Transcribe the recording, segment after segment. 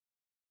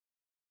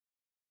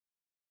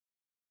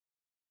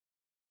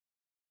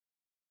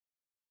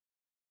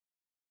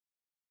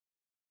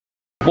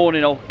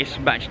Morning all, it's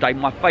match day,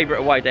 my favourite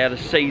away day of the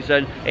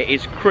season. It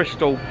is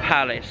Crystal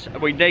Palace.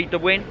 We need the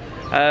win.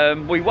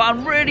 We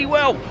won really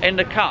well in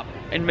the cup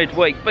in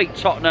midweek, beat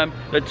Tottenham,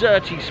 the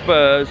dirty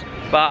Spurs,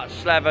 but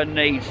Slaven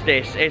needs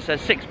this. It's a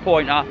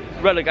 6-pointer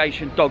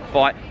relegation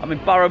dogfight. I'm in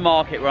Borough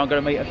Market where I'm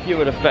going to meet a few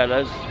of the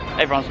fellas.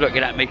 Everyone's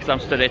looking at me because I'm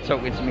stood there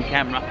talking to my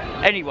camera.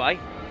 Anyway,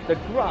 the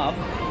grub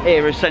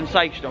here is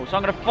sensational, so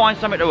I'm going to find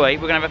something to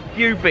eat. We're going to have a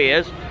few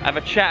beers, have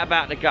a chat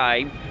about the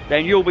game,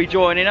 then you'll be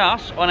joining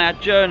us on our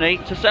journey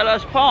to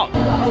Selhurst Park.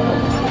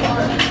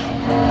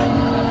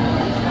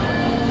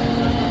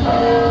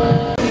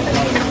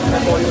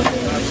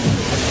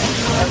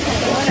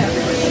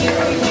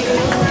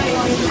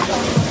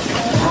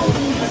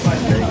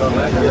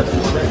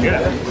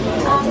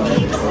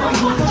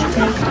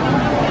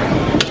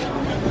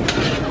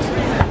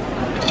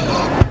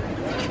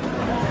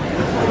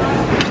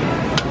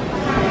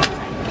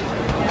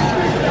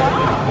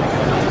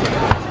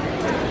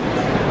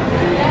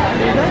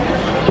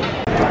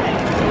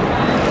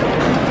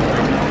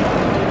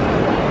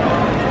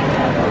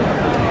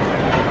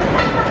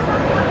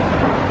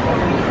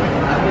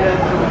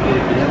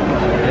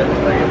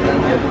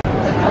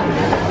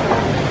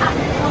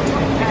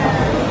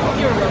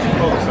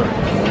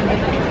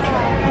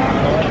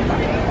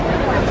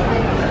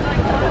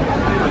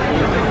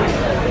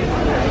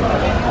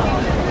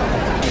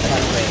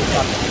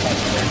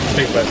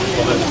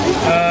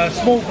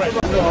 Small bread.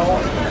 Small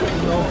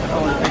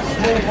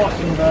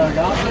Boston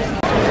burger.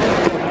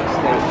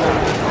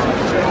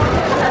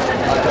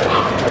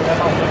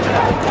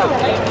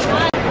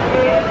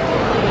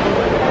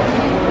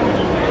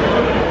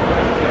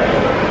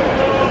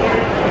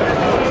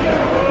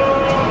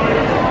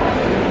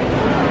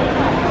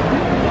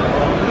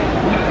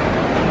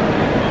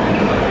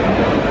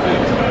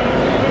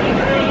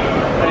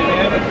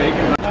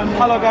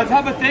 Hello guys,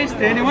 have a taste,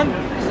 anyone?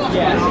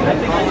 Yes.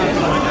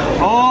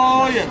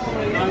 Oh yes.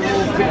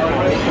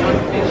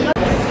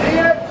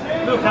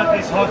 Look at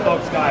these hot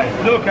dogs,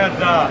 guys. Look at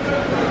that.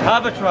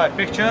 Have a try.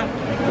 Picture.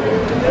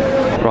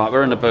 Right,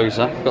 we're in the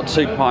boozer. Got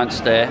 2 pints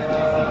there.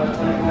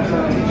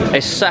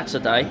 It's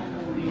Saturday.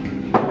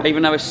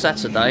 Even though it's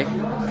Saturday,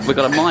 we've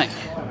got a mic.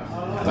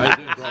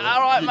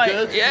 Alright, mate.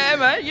 Good? Yeah,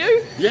 mate.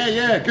 You?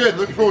 Yeah, good.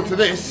 Looking forward to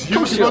this. You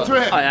looking forward to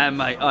it? I am,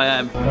 mate. I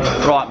am.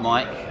 Right,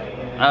 Mike.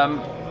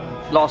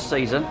 Last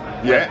season,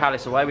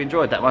 Palace away, we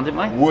enjoyed that one, didn't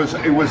we?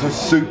 It was a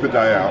super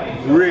day out,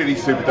 really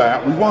super day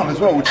out. We won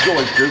as well, which is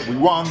always good. We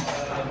won,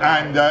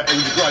 and it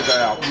was a great day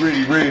out.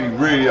 Really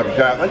lovely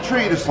day out. They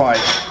treated us like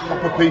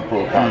proper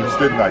people at Palace,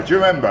 didn't they? Do you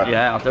remember?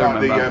 Yeah, I do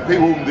remember. The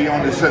people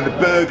behind us and the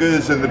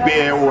burgers and the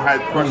beer all had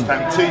West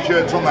Ham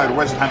t-shirts on. They had a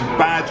West Ham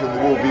badge on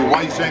the wall of the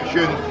away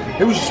section.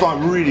 It was just like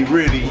really,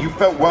 you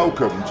felt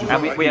welcomed. You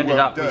felt and we ended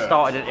up, we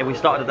started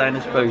the day in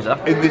this boozer.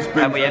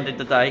 And we ended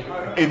the day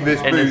in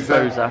this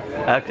boozer.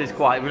 Because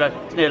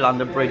it's near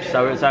London Bridge,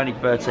 so it was only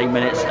 13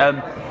 minutes.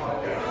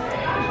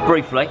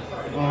 Briefly,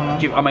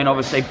 I mean,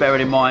 obviously,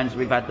 bearing in mind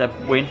we've had the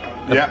win,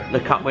 the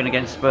cup win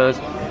against Spurs.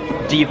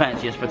 Do you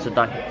fancy us for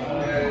today?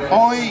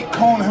 I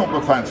can't help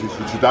but fancy us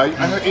for today,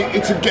 and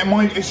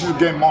this is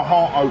again my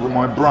heart over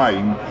my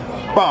brain.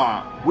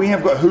 But we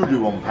have got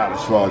hoodoo on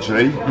Palace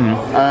largely.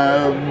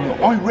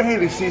 I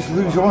rarely see us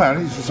lose away.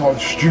 This is a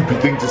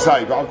stupid thing to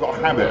say, but I've got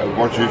a habit of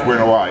watching us win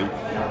away,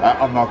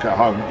 unlike at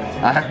home.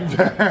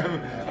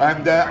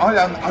 And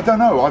I don't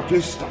know. I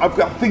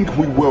think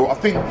we will. I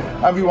think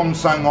everyone's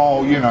saying,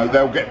 oh, you know,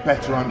 they'll get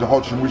better under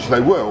Hodgson, which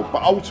they will.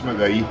 But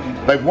ultimately,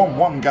 they've won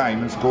 1 game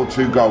and scored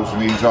 2 goals in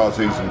the entire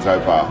season so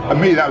far. And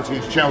me, that was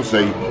against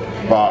Chelsea,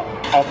 but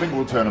I think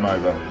we'll turn them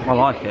over. I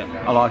like it.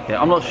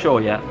 I'm not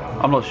sure yet.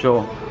 I'm not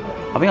sure.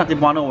 I think I did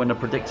 1-1 in the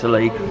Predictor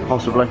League,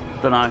 possibly.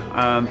 Don't know.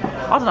 I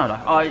don't know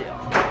though.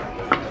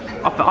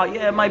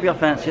 Yeah, maybe I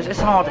fancy it. It's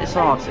hard.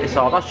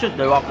 I should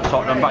do after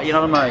Tottenham, but you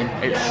know what I mean.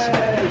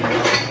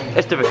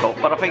 It's difficult,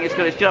 but I think it's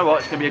good. You know what?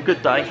 It's going to be a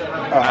good day,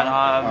 and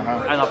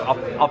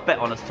I'll bet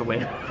on us to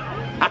win.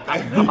 I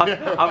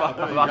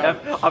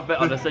bet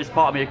on us. It's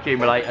part of my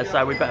accumulator,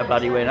 so we better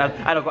bloody win. And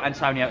I've got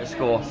Antonio to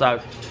score, so.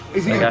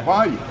 Is he going to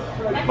play?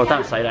 Well,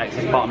 don't say that,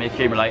 because it's part of my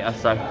accumulator,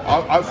 so.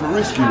 That's a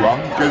risky one,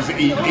 because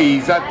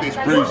he's had this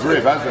bruised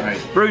rib, hasn't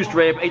he? Bruised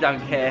rib, he don't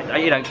care.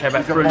 He don't care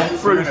about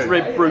bruised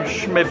rib, bruised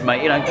schmib,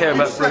 mate. He don't care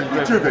about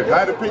bruised rib. I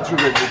had a picture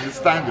of him in the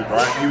Standard,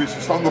 right? He was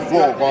just on the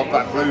floor after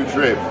that bruised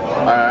rib.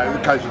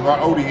 Occasionally, like,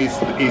 holding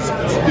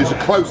there's a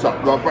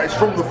close-up, like, but it's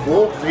from the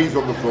floor, because he's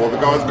on the floor. The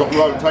guy's got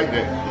low, taking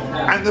it.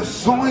 And the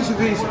size of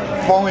his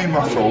thigh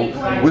muscle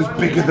was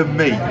bigger than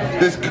me.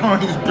 This guy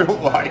is built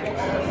like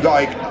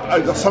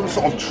some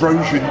sort of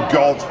Trojan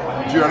god.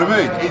 Do you know what I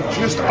mean? It's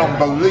just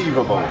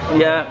unbelievable.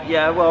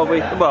 Yeah.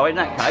 Well, in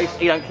that case,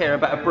 he don't care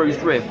about a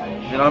bruised rib.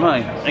 You know what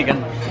I mean? He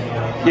can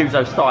use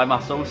those thigh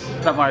muscles.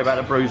 Don't worry about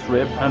a bruised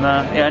rib. And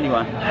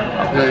anyway.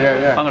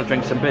 Yeah. I'm gonna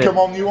drink some beer. Come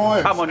on, you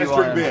Irons. Come on, you Let's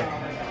drink Irons. beer.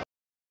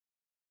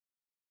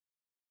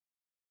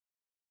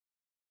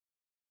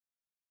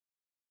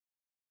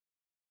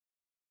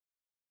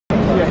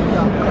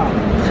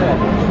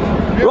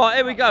 Right,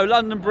 here we go,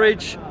 London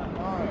Bridge.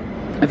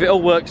 If it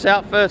all works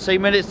out,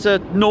 13 minutes to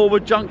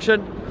Norwood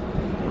Junction.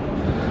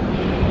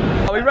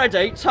 Are we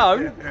ready?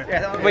 Tone?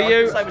 Yeah,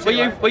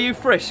 were you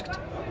frisked?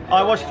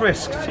 I was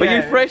frisked. Were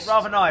you frisked?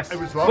 Rather nice.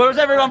 Was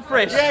everyone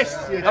frisked? Yes.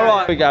 All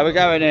right, we go. We're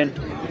going in.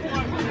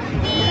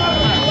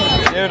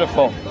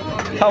 Beautiful.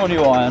 Come on,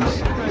 you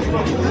irons.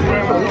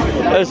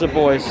 There's the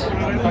boys.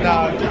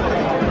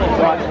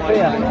 Right,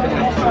 beer.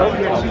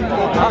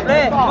 Up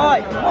there,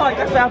 Mike,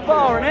 that's our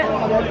bar, isn't it?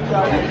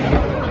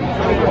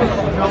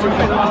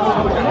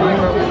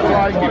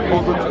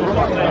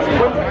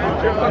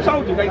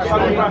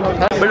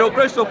 We're at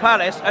Crystal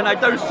Palace and they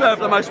do serve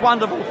the most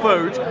wonderful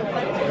food.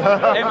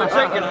 In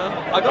particular,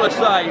 I've got to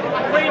say,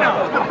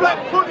 The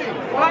black pudding.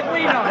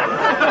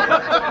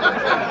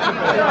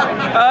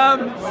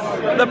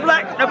 the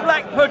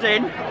black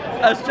pudding,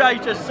 as Jay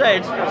just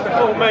said.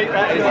 Full meat,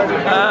 that is.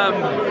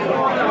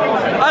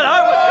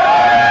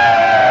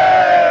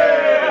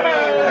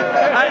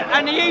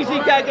 And the easy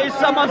gag is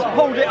someone's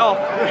pulled it off.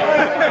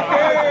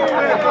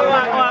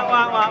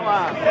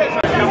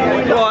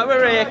 Right,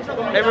 we're here.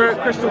 We're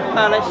at Crystal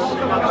Palace.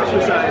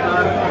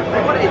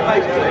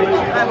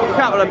 A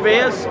couple of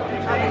beers.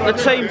 The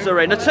teams are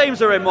in. The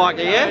teams are in,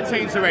 Mikey, yeah? The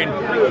teams are in.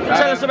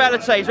 Tell us about the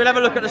teams. We'll have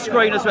a look at the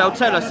screen as well.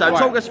 Tell us so. Right.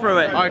 Talk us through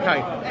it.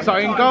 Okay, so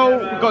in goal,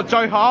 we've got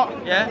Joe Hart,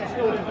 Yeah?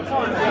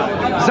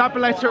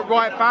 Zabaleta at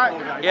right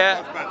back,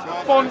 Yeah.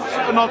 Font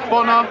and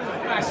Ogbonna,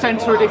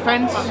 centre of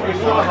defence,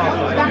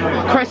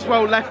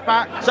 Cresswell left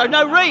back. So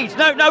no Reed.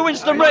 No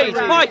Winston Reed.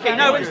 Mikey,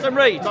 no Winston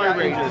Reed. No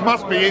Reed.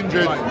 Must be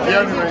injured. The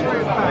only reason.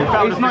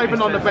 He's not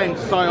even on the bench,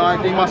 so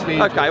he must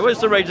be. Okay,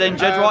 Winston Reed's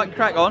injured. Right,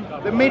 crack on.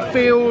 The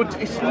midfield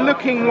is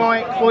looking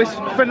like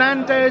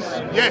Fernandez.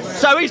 Yes.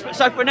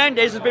 So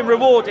Fernandez has been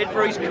rewarded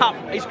for his cup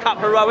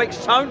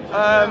heroics, Tone.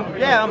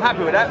 Yeah, I'm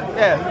happy with that.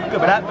 Yeah, good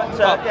with that. But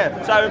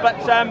yeah. So,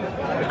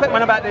 a quick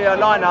one about the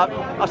lineup.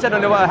 I said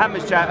on the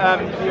Hammers chat.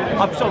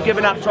 I've sort of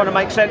given up trying to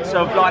make sense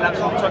of lineups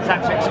and sort of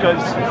tactics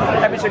because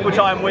every single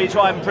time we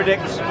try and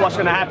predict what's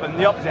going to happen,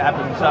 the opposite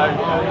happens. So.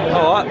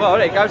 All right. Well,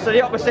 there you go. So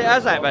the opposite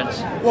has happened.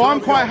 Well, I'm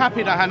quite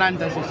happy that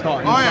Hernandez is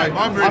starting.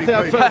 I'm really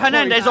pleased.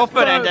 Hernandez or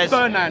Fernandez?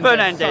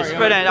 Fernandez.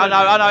 Fernandez.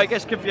 I know. It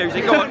gets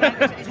confusing. Go on.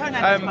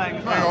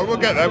 Hang on, we'll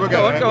get there.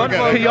 Go on.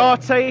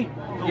 Kiyate,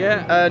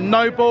 Yeah.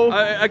 Noble.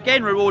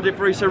 Again rewarded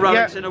for his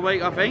heroics in a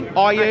week, I think.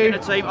 Ayew. Back in the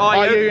team.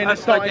 Ayew in the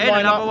starting again, lineup.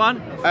 another one.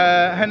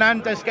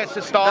 Hernandez gets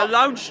the The start.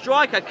 lone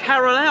striker,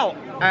 Carroll out.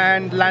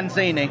 And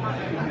Lanzini.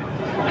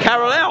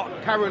 Carroll out.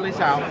 Carroll is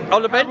out.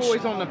 On the bench? Carroll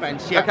is on the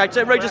bench, yeah. Okay,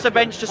 so read us the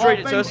bench, just read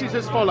it to us. Our bench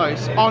is as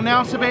follows.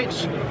 Arnautovic,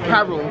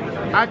 Carroll,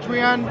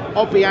 Adrian,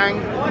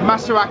 Obiang,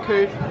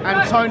 Masaraku,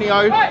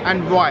 Antonio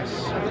and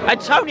Rice.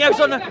 Antonio's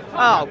on the...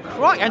 Oh,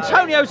 crikey,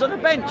 Antonio's on the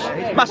bench.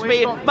 Must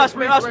be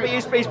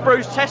his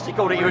bruised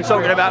testicle that you were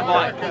talking about,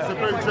 Mike. It's a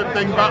brutal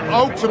thing, but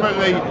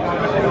ultimately,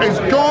 it's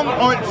gone,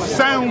 or it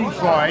sounds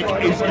like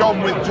it's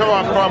gone with two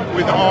up front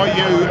with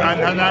Ayew and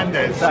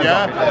Hernandez,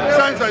 yeah?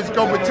 Sounds like it's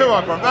gone with two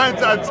up front.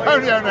 That's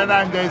Antonio and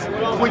Hernandez,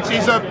 which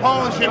is a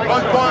partnership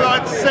I'd quite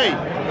like to see.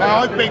 Now,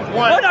 I've been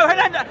quite... Oh no,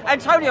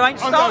 Antonio ain't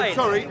starting. Oh, no,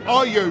 sorry,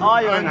 Ayew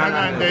and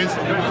Hernandez.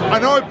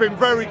 And I've been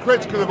very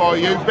critical of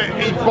Ayew, but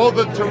he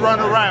bothered to run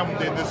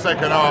around in the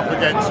second half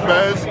against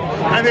Spurs.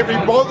 And if he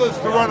bothers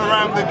to run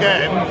around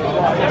again,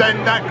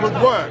 then that could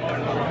work.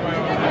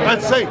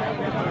 Let's see.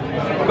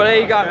 Well, there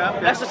you go.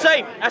 That's the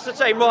team. That's the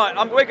team. Right,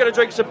 we're going to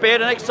drink some beer.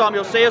 The next time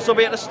you'll see us will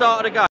be at the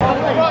start of the game.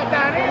 Right,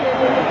 Danny.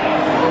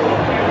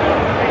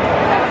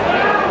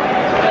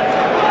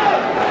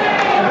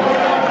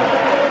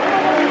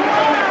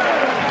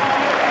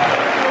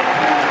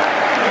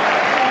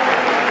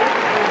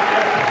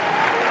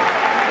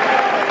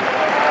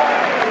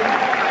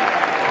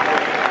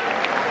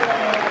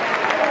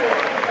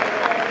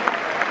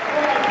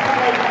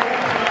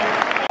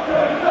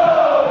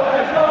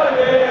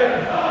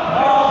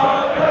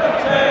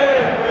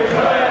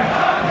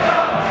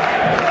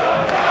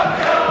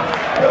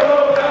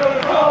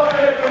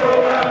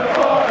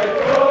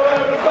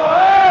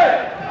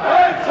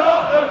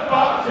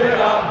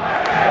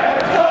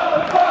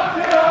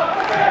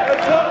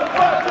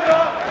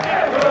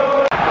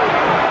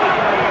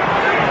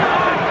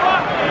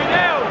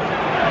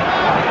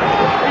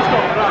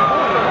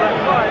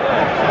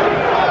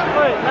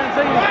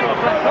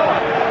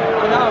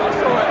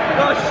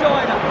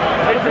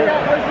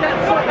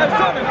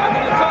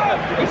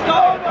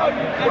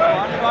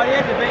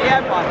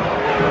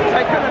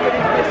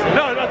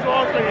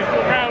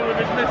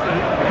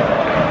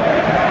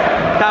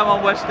 Come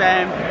on, West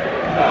Ham,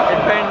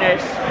 defend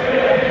this.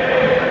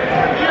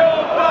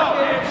 You're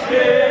fucking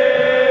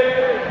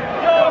shit!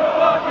 You're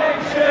fucking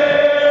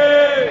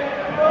shit!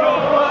 You're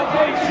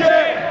fucking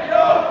shit!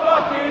 You're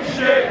fucking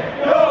shit!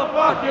 You're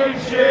fucking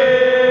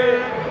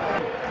shit!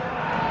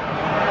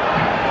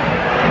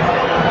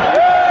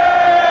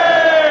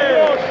 Hey!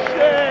 You're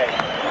shit!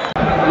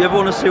 You ever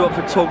want to see what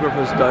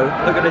photographers do?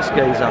 Look at this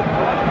geezer.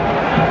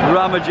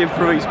 Rummaging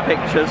through his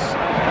pictures.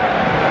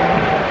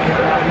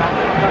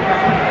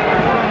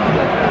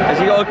 Has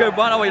he got a good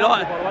one? Oh,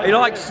 he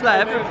likes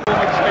Slav.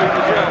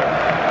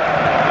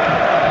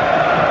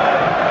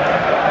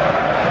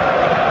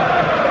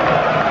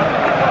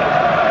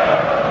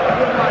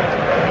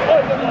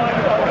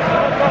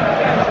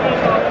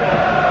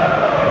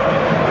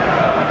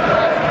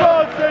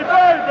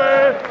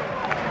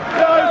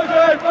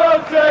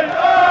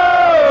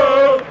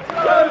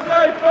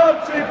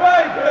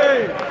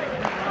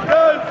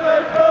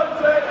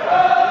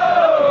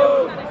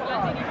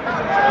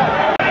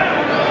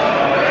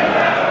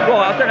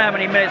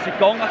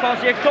 can't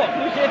see a clock.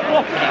 Can we see a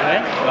clock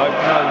anywhere? No,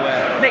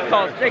 nowhere. Nick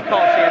can't see a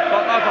clock.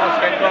 I can't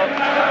see a clock.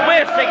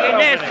 We're singing,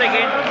 they're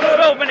singing.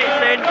 12 minutes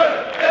in.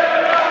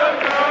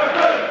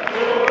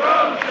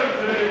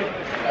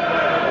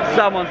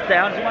 Someone's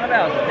down. Is one of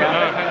ours is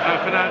down?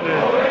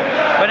 Fernandez.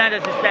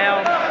 Hernandez is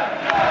down.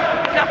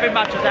 Nothing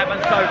much has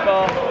happened so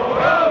far.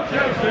 Oh,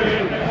 Jack,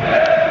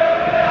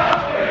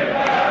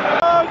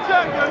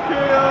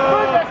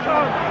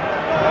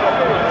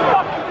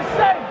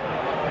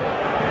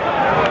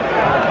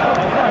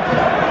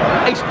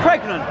 He's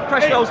pregnant.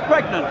 Cresswell's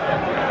pregnant.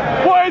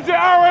 what is it,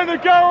 Aaron, a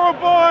girl or a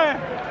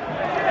boy?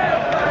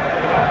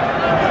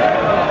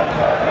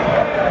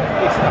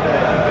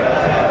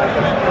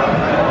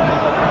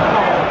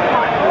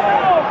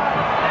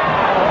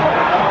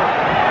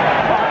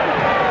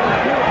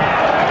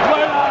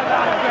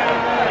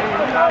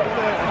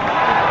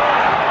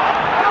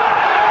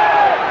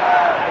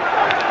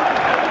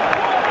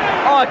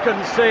 I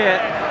couldn't see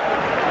it.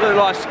 Looked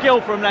like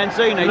skill from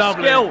Lanzini.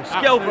 Lovely.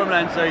 Skill from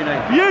Lanzini.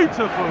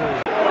 Beautiful.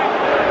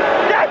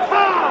 Get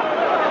her!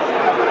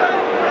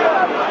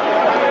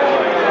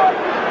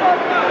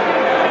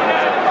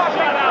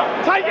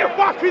 Take your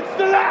fucking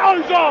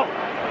stilettos off!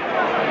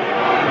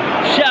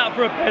 Shout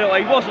for a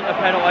penalty. Wasn't a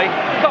penalty.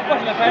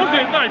 Wasn't a penalty.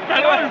 Was it? No, he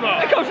fell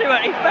over. Of course he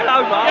went. He fell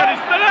over. Get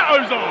his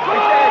stilettos on!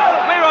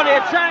 We're on the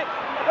attack.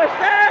 West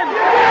Ham.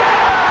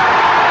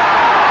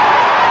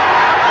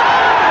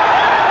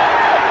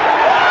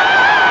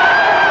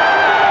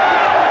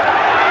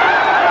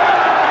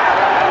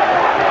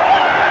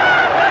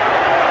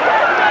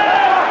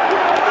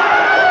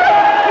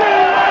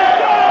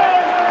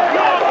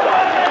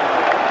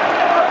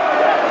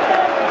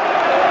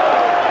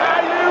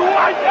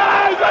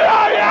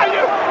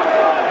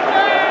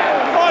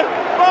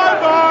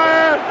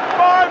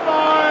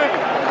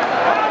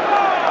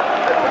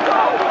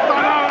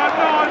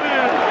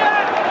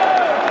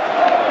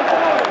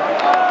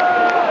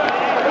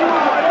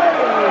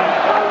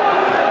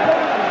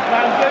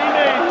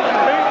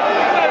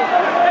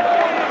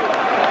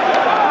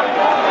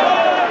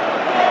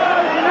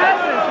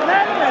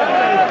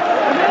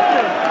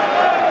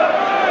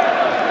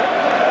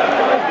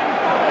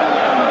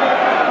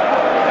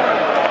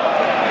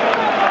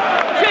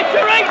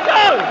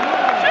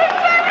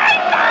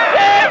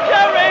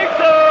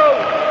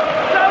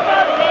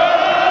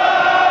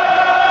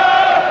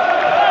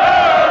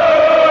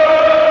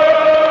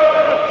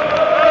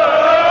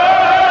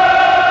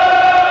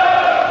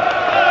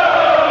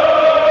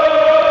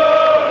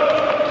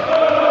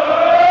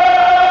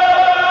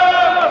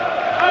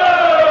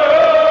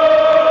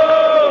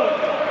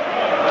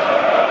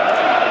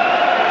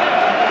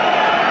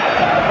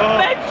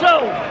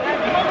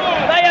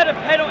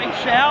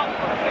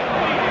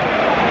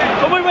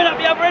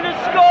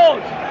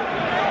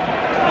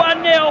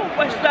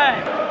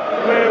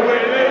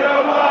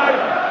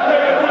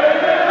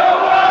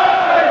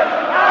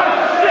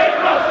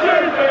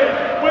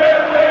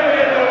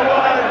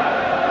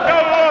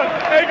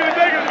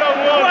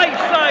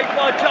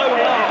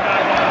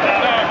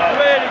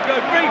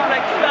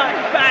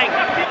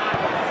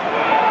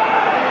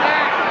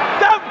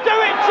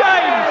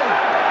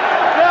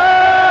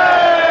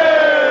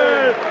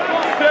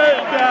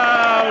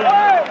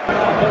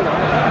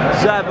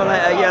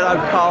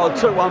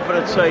 Took one for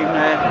the team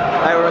there.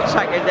 They were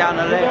attacking down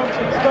the left.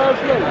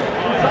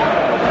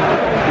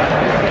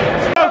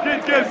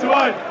 Tompkins gets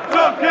away!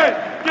 Tompkins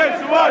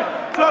gets away!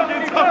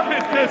 Tompkins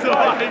gets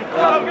away!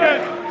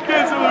 Tompkins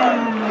gets away!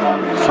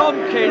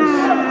 Tompkins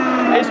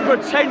is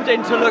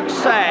pretending to look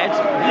sad.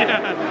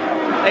 Yeah.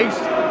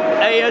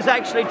 He is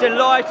actually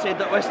delighted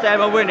that West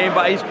Ham are winning,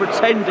 but he's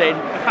pretending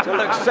to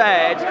look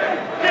sad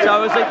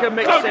so as he can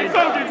mix in.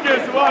 Tompkins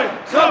gets away!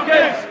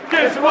 Tompkins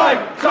gets away!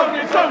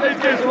 Tompkins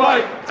gets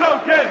away!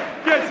 Tompkins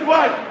gets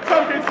away!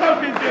 Tompkins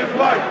gets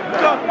away!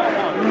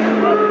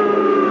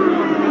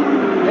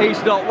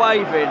 He's not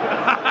waving.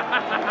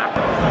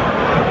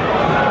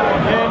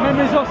 Yeah,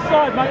 remember he's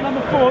offside, mate,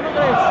 number 4. Look at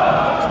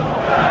this.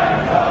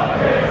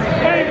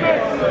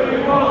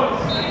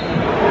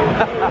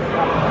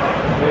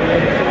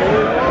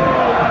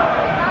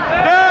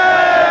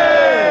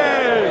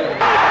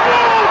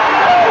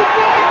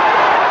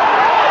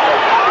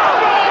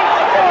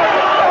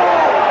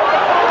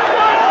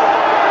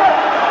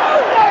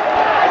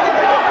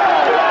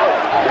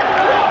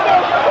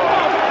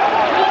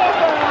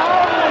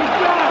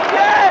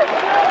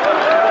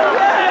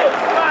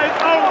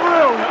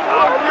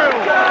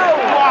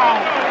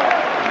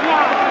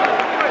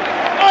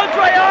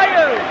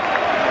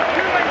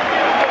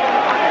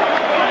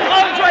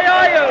 Andre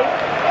Ayew!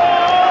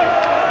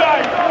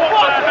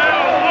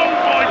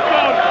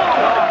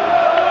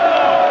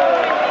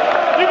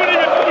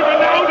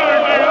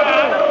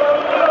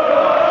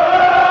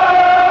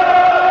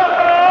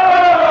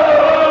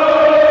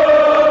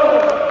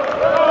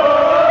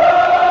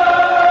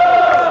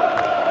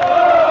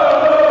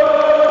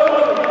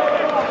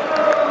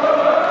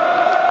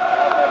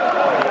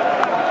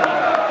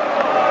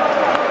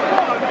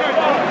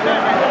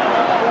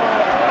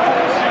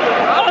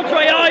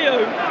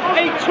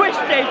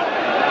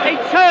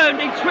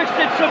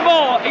 twisted some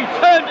more, he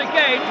turned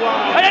again,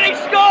 and then he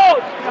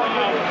scored!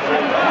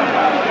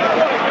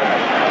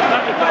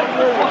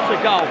 What's the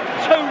goal?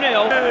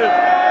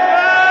 2-0.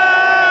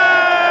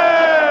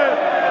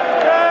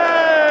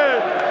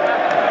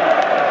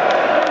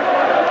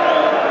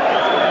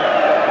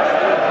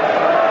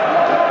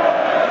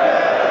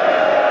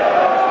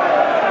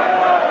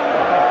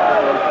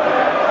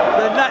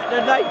 The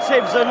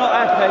natives are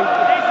not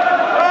happy.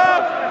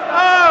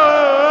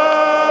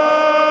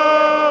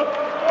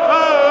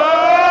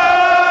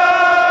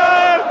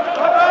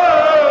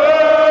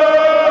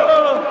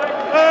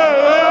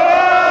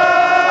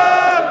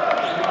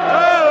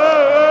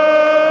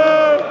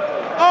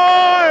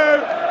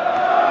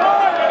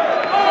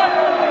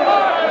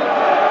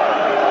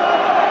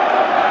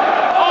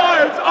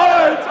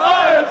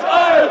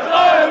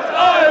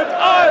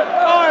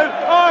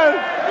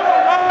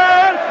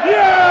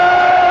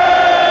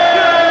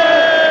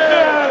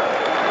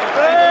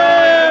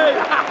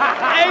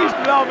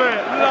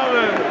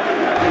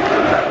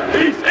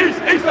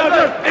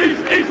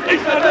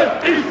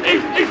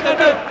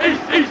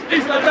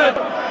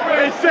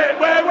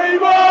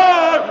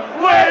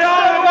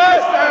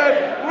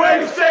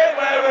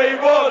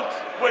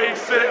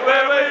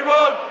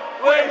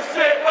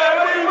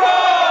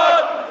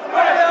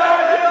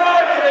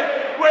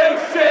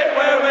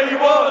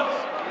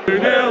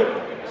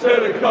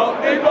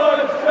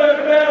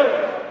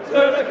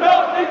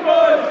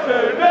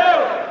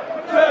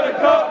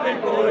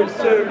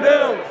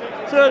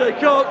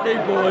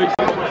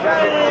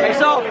 It's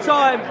half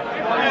time.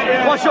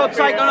 What's your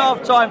take on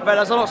half time,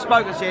 fellas? I've not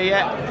spoken to you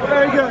yet.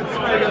 Very good,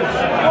 very good.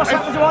 What's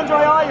happened to Andre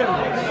Ayew?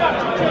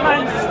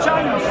 Man's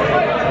changed.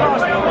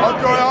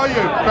 Andre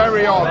Ayew,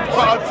 very odd.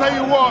 But I'll tell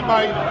you what,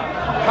 mate,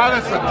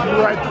 Palace are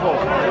dreadful.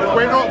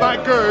 We're not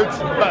that good,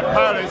 but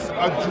Palace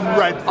are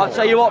dreadful. I'll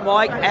tell you what,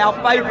 Mike, our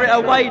favourite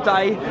away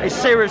day is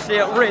seriously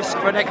at risk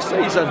for next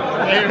season.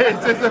 It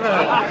is, isn't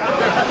it?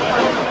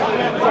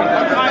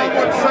 I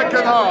want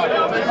second half.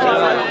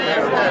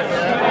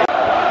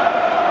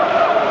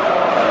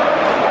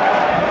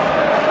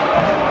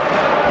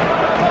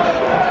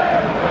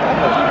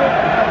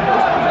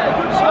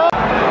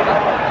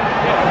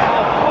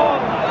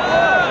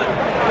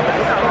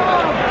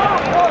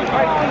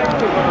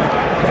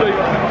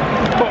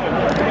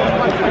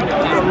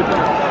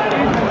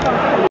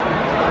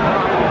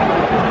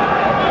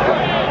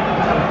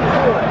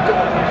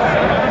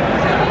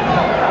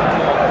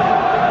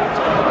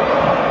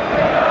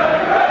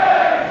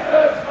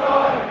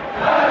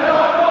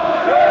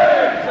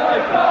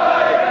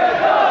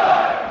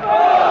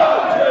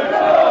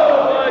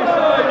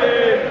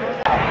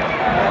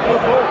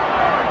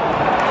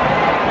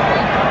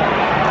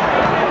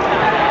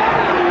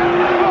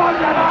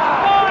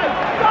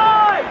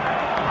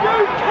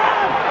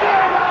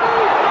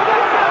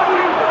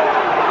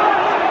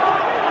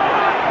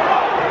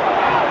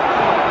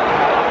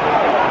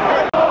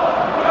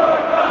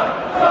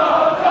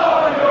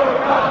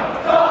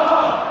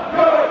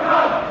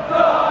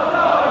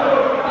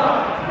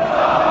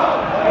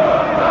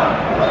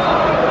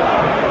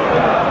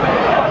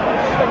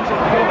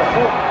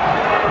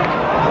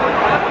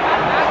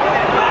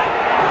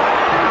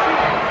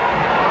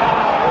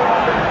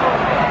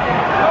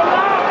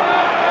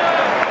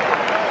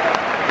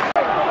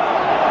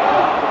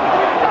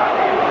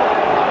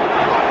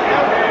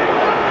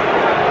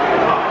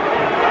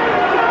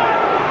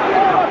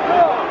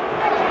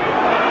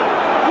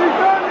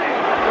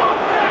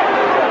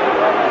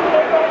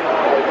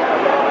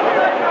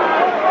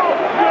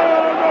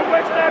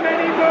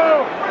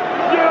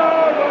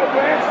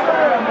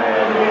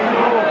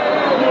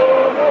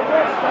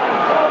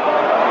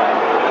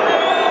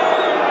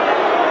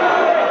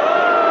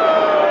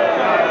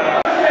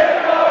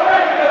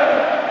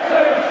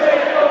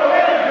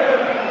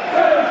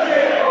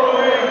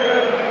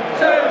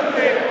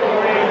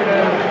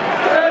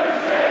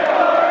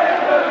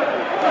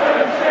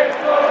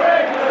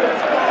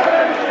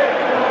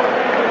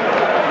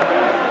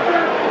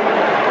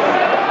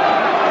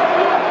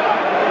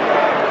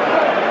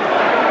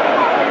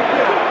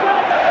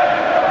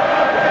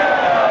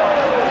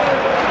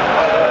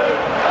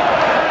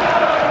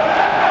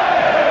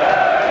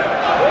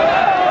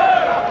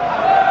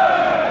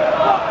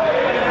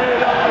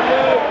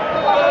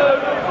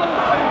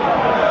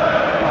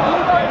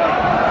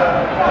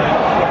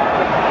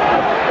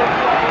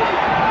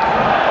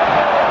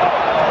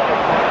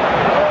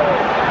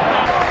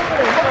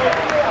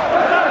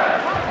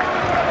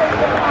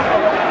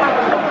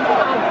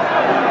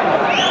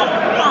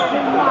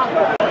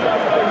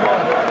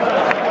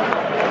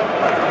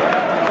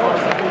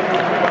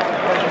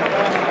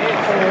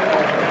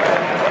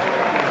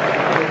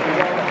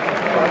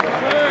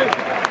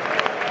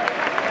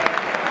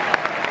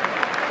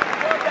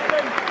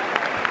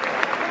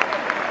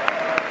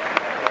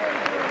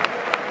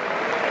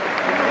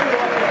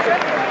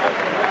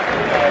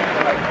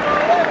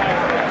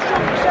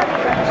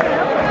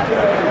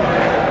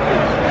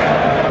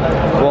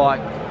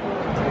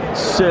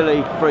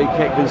 Silly free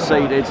kick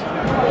conceded.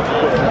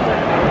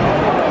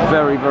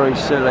 Very very, very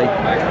silly.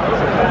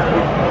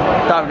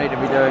 Don't need to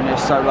be doing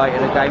this so late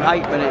in the game.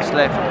 8 minutes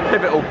left,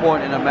 pivotal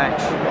point in the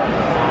match.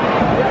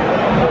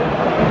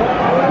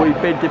 We've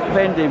been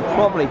defending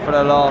probably for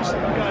the last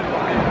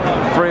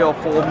 3 or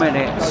 4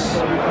 minutes.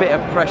 Bit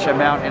of pressure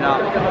mounting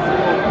up.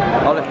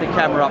 I'll lift the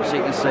camera up so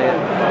you can see it.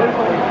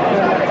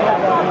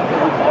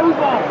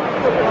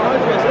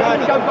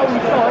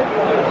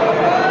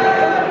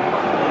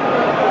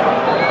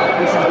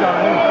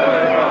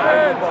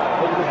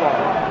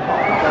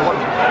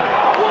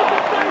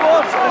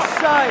 What a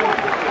save!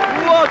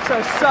 What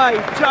a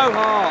save, Joe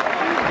Hart!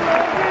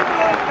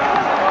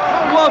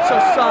 What a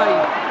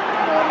save!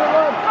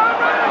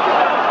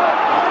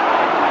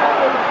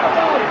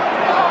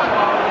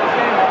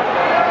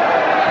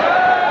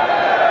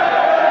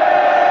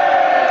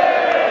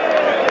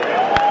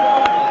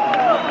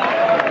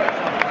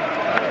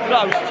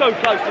 Too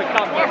close to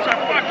come. What a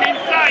fucking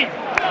save!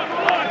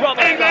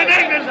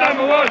 England's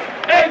number one!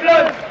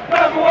 England's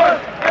number one!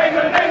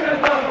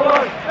 England's number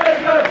one!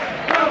 England's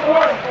number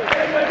one!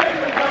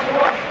 England's number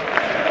one!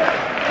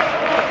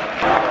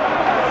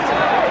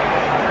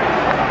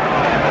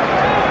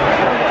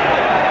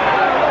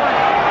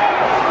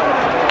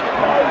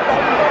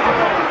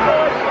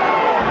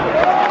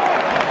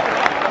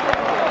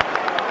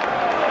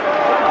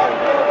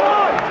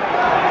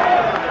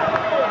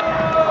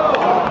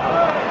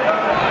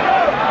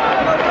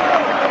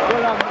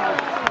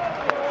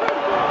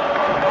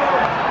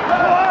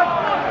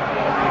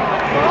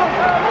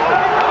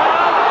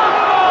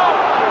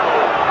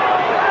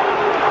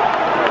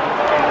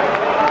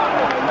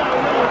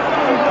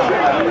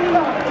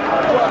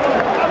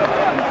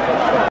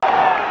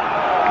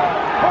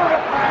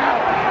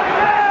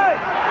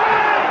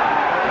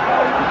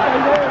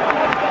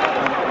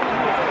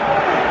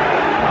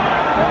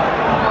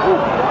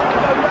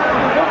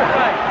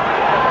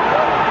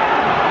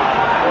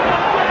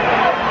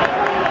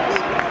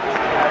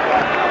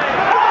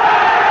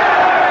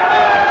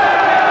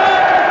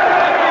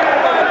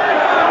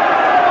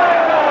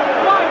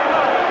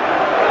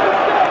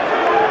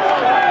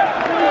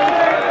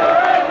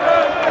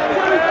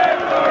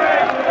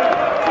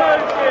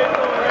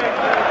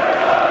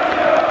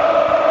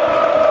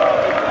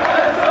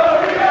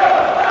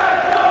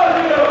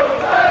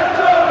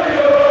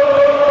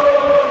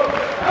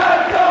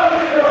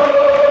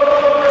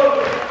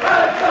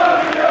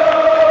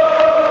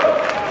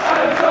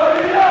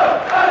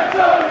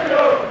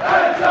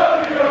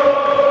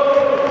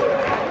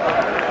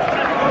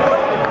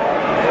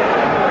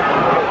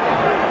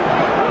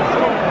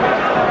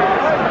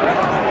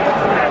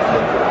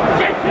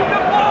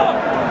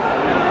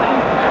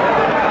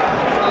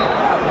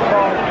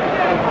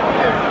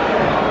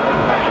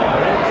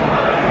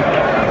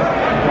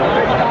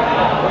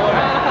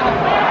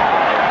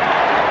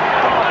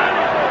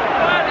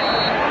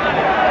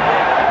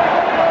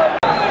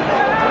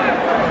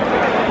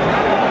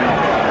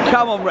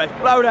 Come on, ref,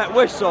 blow that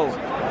whistle.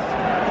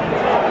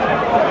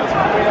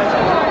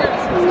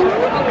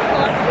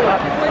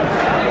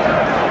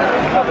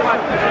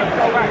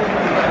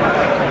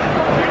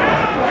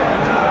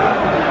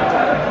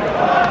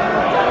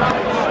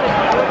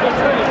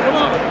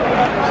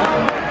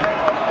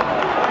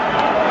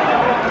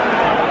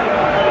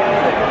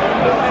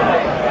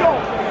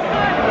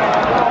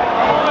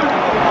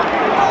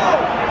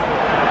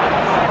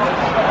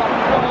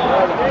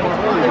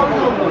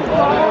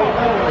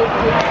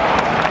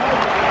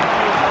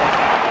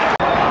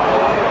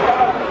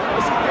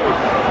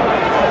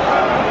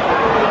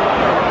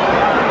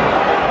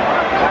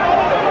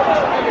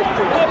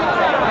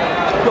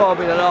 Gotta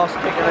be the last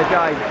kick of the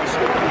game.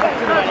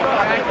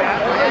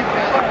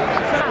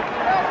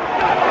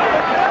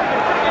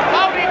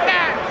 Hold it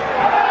down!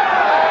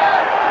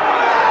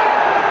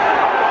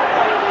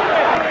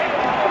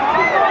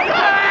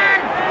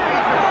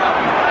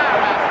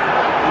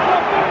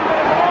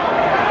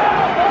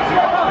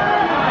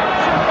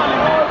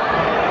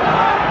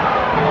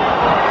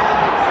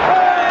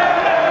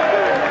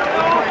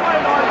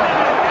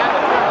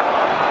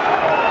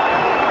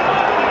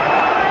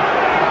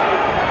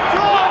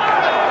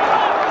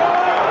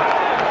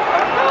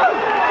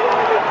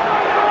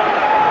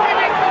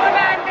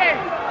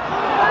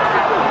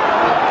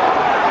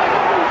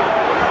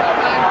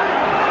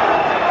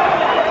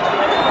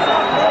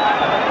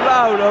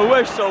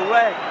 Whistle,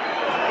 red.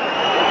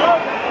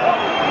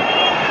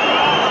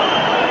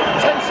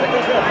 10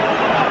 seconds left.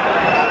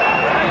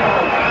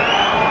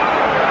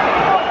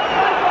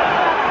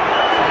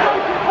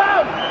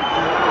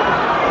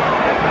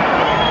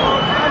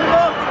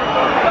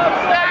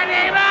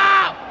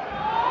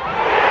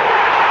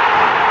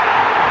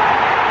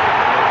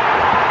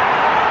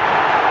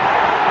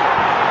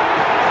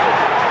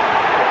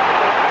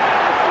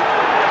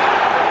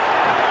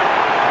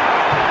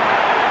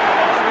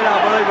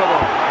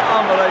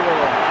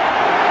 Unbelievable.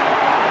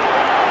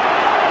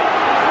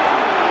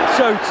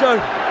 2-2,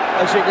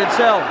 as you can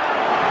tell.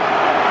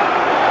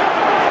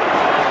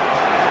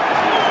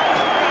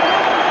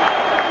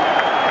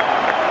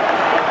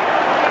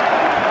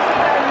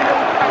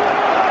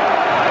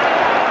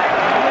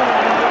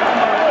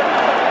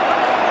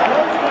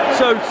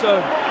 2-2.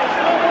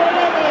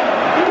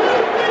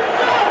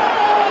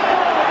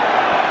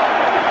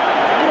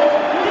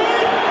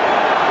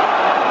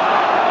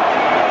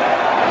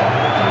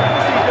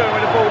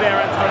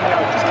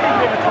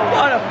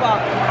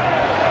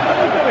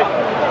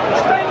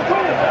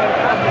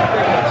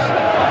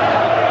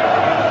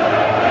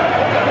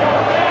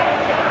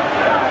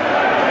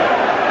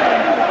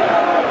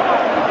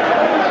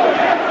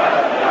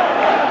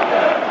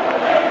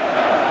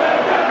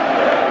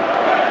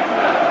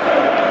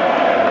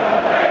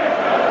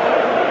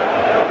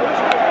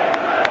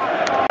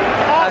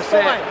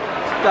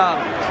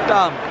 It's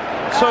done.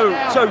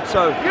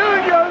 2-2.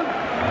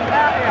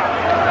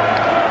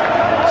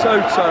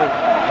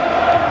 2-2.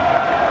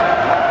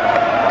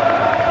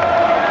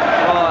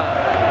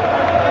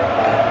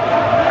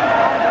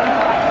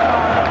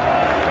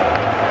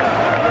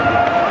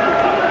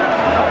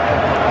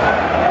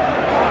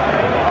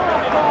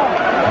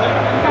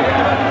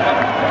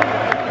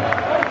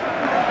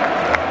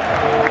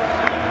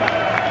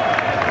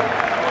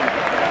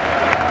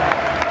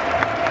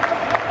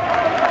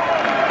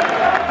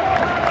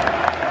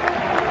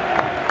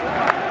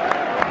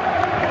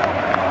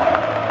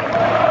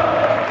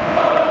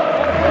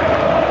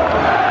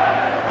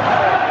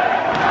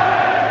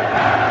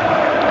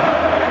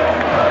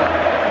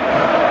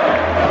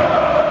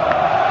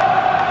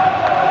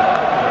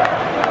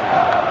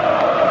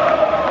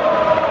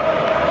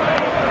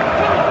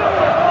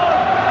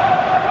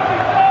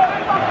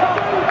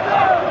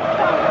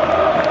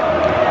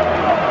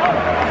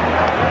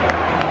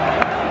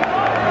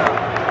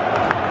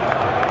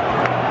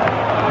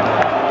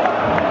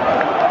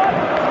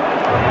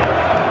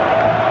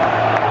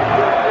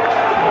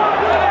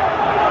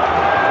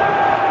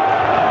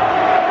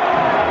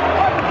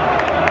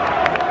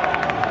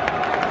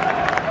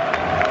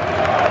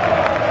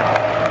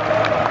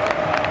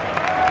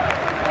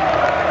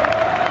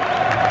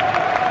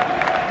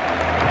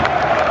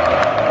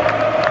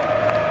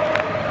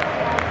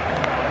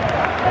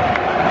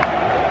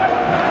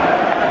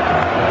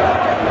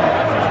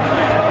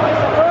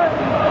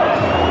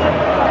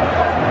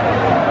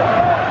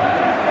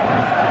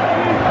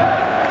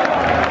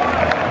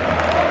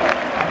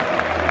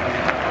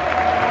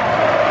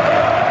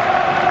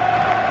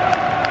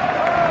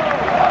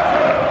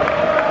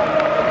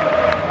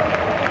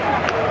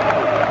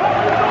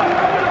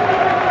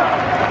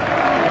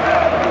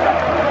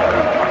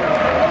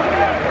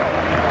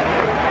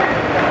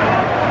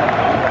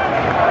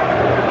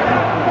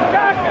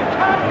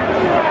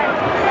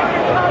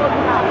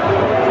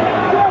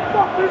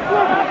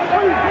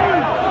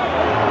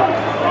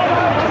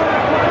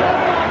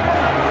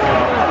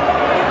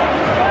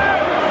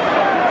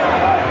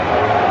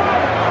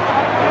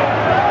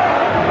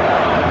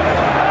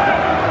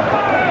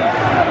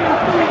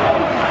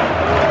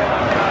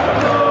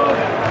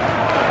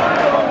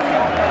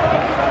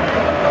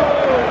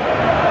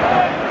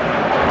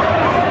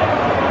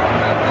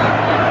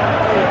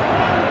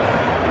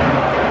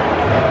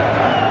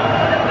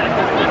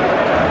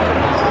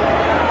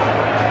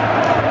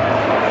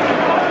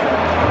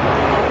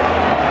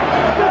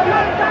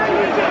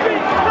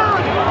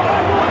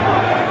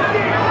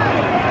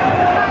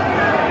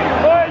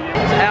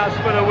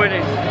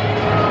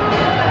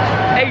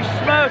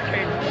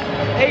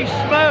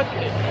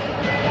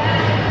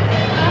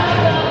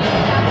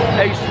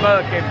 He's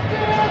smirking.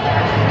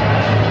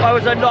 I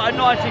was not a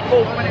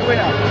 94th minute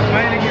winner.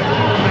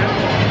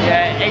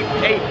 Yeah,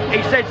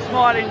 he said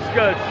smiling's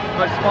good,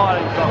 but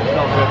smiling's not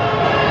good.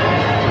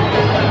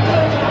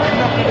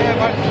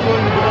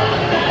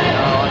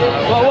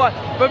 Well, what?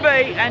 For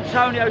me,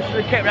 Antonio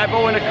should have kept that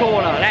ball in the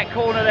corner. That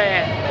corner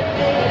there.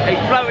 He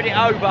floated it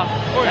over.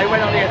 They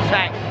went on the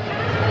attack.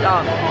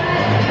 Done.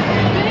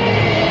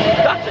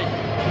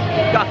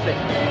 Gutted.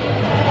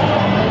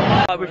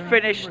 We've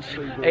finished.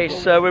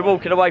 It's we're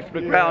walking away from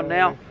the ground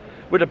now.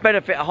 With the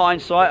benefit of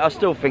hindsight, I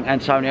still think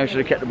Antonio should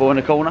have kept the ball in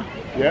the corner.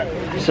 Yeah.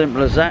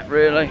 Simple as that,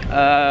 really.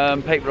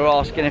 People are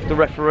asking if the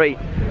referee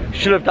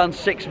should have done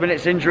 6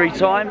 minutes injury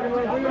time,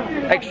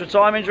 extra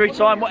time, injury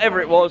time, whatever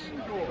it was.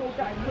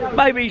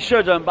 Maybe he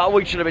shouldn't, but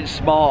we should have been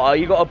smarter.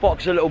 You've got to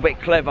box a little bit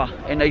clever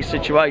in these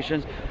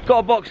situations.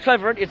 Got to box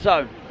clever, haven't you,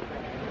 Tone?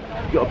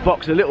 You've got to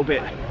box a little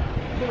bit.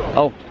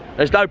 Oh,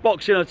 there's no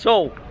boxing at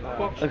all.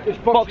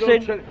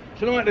 Boxing.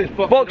 Tonight there's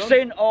boxing.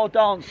 Boxing or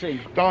dancing?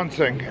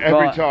 Dancing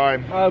every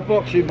time.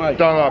 Boxing, mate.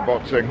 Don't like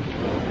boxing.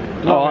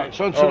 Alright,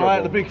 so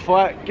tonight the big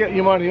fight, get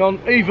your money on,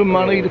 even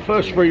money, the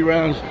first 3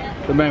 rounds,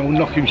 the man will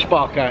knock him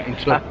spark out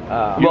into you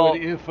heard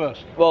it here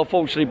first. Well,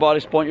 fortunately by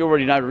this point you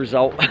already know the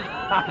result.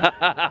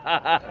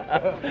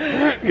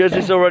 Because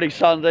it's already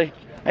Sunday.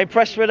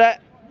 Impressed with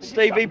that,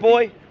 Stevie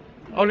boy?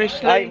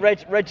 Honestly? Hey,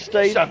 Red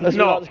Steve?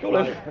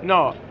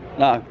 No.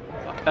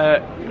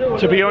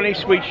 To be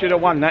honest, we should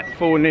have won that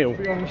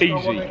 4-0,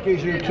 easy.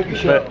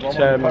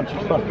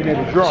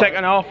 But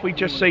second half we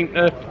just seemed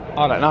to,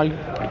 I don't know,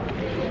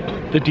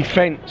 the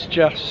defence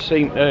just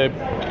seemed to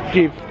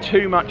give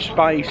too much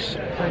space.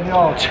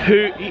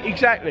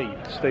 Exactly,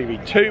 Stevie,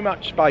 too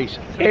much space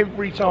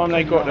every time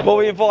they got the ball.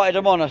 Well, we invited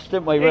them on us,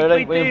 didn't we,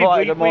 really? We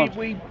invited them on.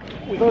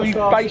 we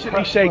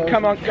basically said,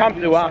 come on, come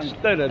to us.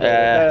 Do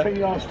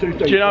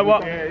you know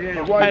what?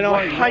 And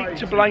I hate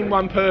to blame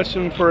one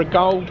person for a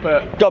goal,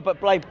 but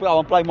blame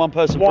one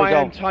person for a why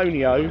goal.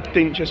 Antonio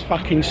didn't just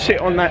fucking sit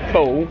on that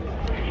ball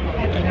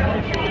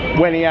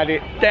when he had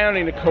it down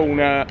in the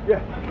corner.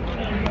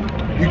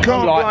 You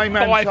can't like blame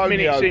 5 Antonio.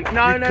 minutes in. You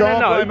can't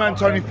blame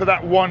Antonio for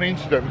that one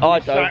incident. I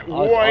do. Sat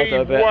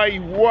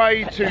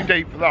way too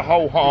deep for the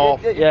whole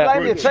half.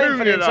 Blame the team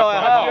for the entire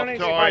half.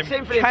 Time.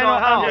 Team for the entire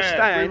half.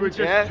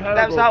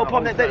 That was the whole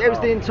problem. It was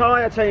the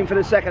entire team for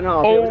the second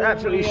half. It was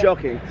absolutely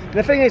shocking. And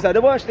the thing is, though,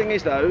 the worst thing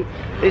is, though,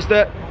 is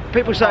that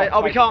people say,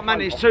 oh, we can't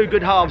manage 2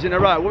 good halves in a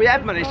row. Well, we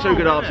have managed 2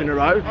 good halves in a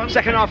row.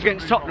 Second half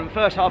against Tottenham,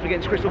 first half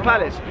against Crystal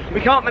Palace. We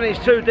can't manage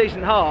 2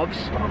 decent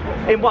halves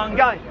in one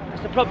game.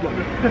 That's the problem.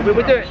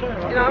 We do it, you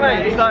know what I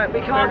mean? It's like, we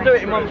can't do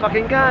it in one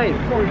fucking game.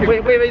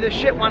 We're either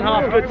shit one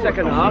half, good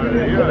second half.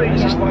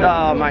 It's just,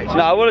 oh, mate.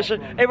 No, well,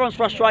 listen, everyone's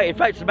frustrated. The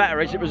fact of the matter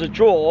is, it was a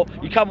draw.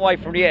 You come away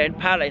from the end,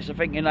 Palace are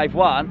thinking they've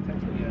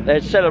won. They're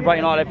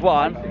celebrating like they've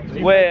won.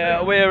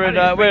 We're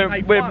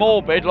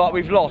morbid, like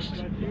we've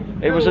lost.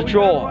 It was a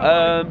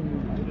draw.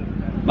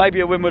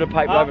 Maybe a win would have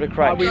papered over the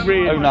cracks.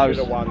 Who knows?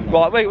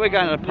 Right, we're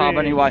going to the pub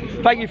anyway.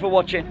 Thank you for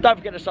watching. Don't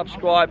forget to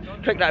subscribe.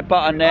 Click that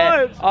button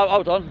there. Oh,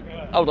 hold on.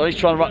 He's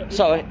trying to run.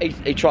 Sorry,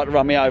 he tried to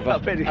run me over.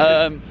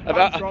 I'm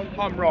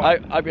wrong. I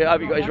hope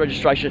you got his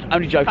registration.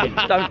 Only joking.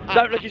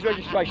 don't look his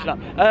registration up.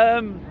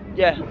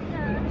 Yeah.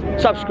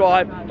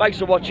 Subscribe. Thanks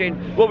for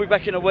watching. We'll be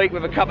back in a week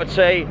with a cup of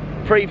tea,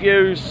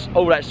 previews,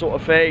 all that sort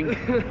of thing.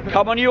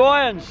 Come on, you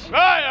Irons.